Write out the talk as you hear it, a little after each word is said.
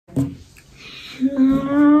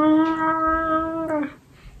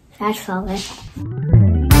Fast forward.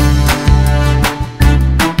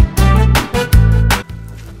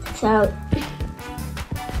 So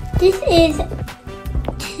this is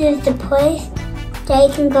the place that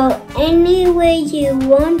you can go anywhere you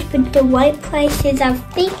want, but the right places I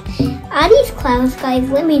think are these clouds, guys.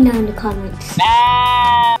 Let me know in the comments.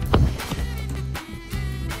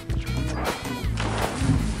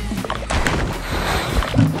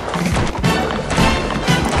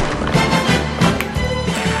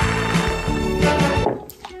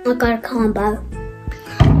 I got a combo.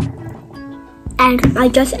 And I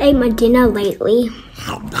just ate my dinner lately.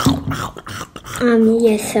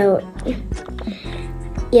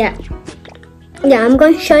 Yeah, I'm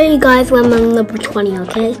going to show you guys when I'm on level 20,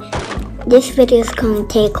 okay? This video is going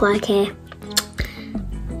to take like a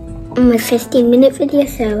 15-minute video,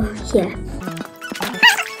 so yeah.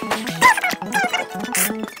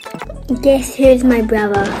 Guess who's my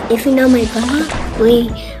brother? If you know my brother,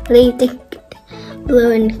 leave the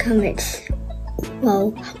below in the comments.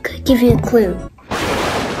 Well, I'll give you a clue.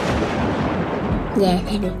 Yeah,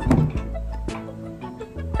 maybe.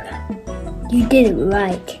 You did it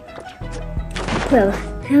right. Bro,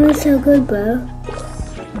 that was so good, bro.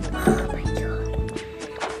 Oh my god.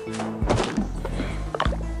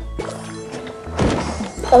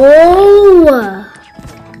 Oh!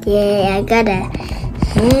 Yeah, I got it.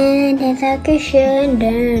 And it's like a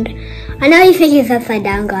shouldn't. I know you think it's upside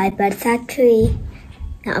down, guys, but it's actually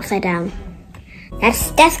not upside down.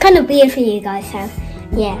 That's kind of weird for you guys, so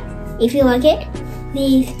yeah. If you like it,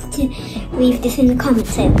 leave this in the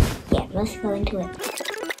comments. So yeah, let's go into it.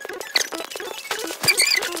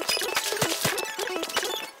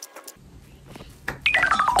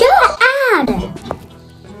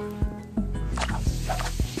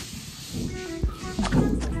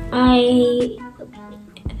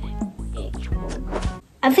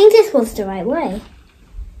 I think this was the right way.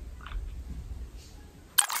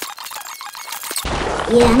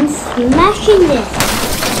 Yeah, I'm smashing this.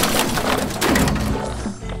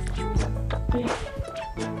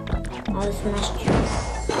 I'll smash you.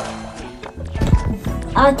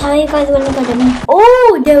 I'll tell you guys when I got them.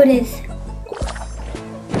 Oh, there it is.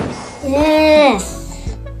 Yes.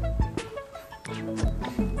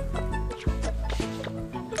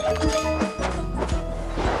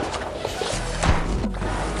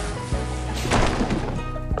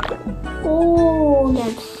 Oh,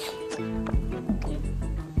 that's